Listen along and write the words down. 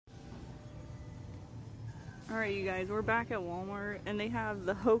Alright, you guys, we're back at Walmart and they have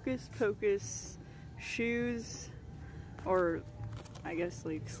the Hocus Pocus shoes, or I guess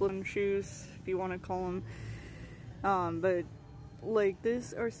like slim shoes if you want to call them. But like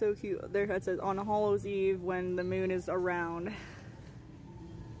these are so cute. There it says on Hallows Eve when the moon is around.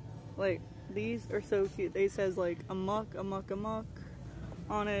 Like these are so cute. They says like amok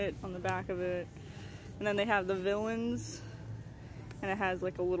on it, on the back of it. And then they have the villains and it has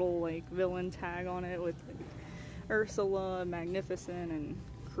like a little like villain tag on it with like Ursula, Magnificent, and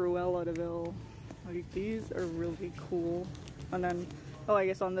Cruella de Vil. Like these are really cool. And then, oh, I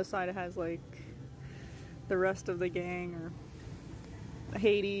guess on this side it has like the rest of the gang, or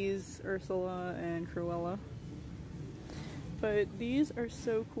Hades, Ursula, and Cruella. But these are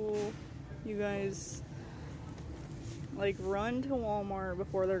so cool, you guys. Like, run to Walmart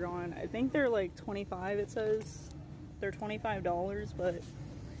before they're gone. I think they're like $25, it says. They're $25, but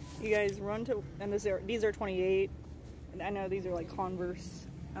you guys run to, and these are $28. And I know these are like Converse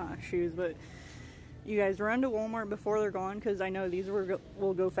shoes, but you guys run to Walmart before they're gone, because I know these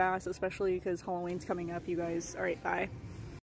will go fast, especially because Halloween's coming up, you guys. Alright, bye.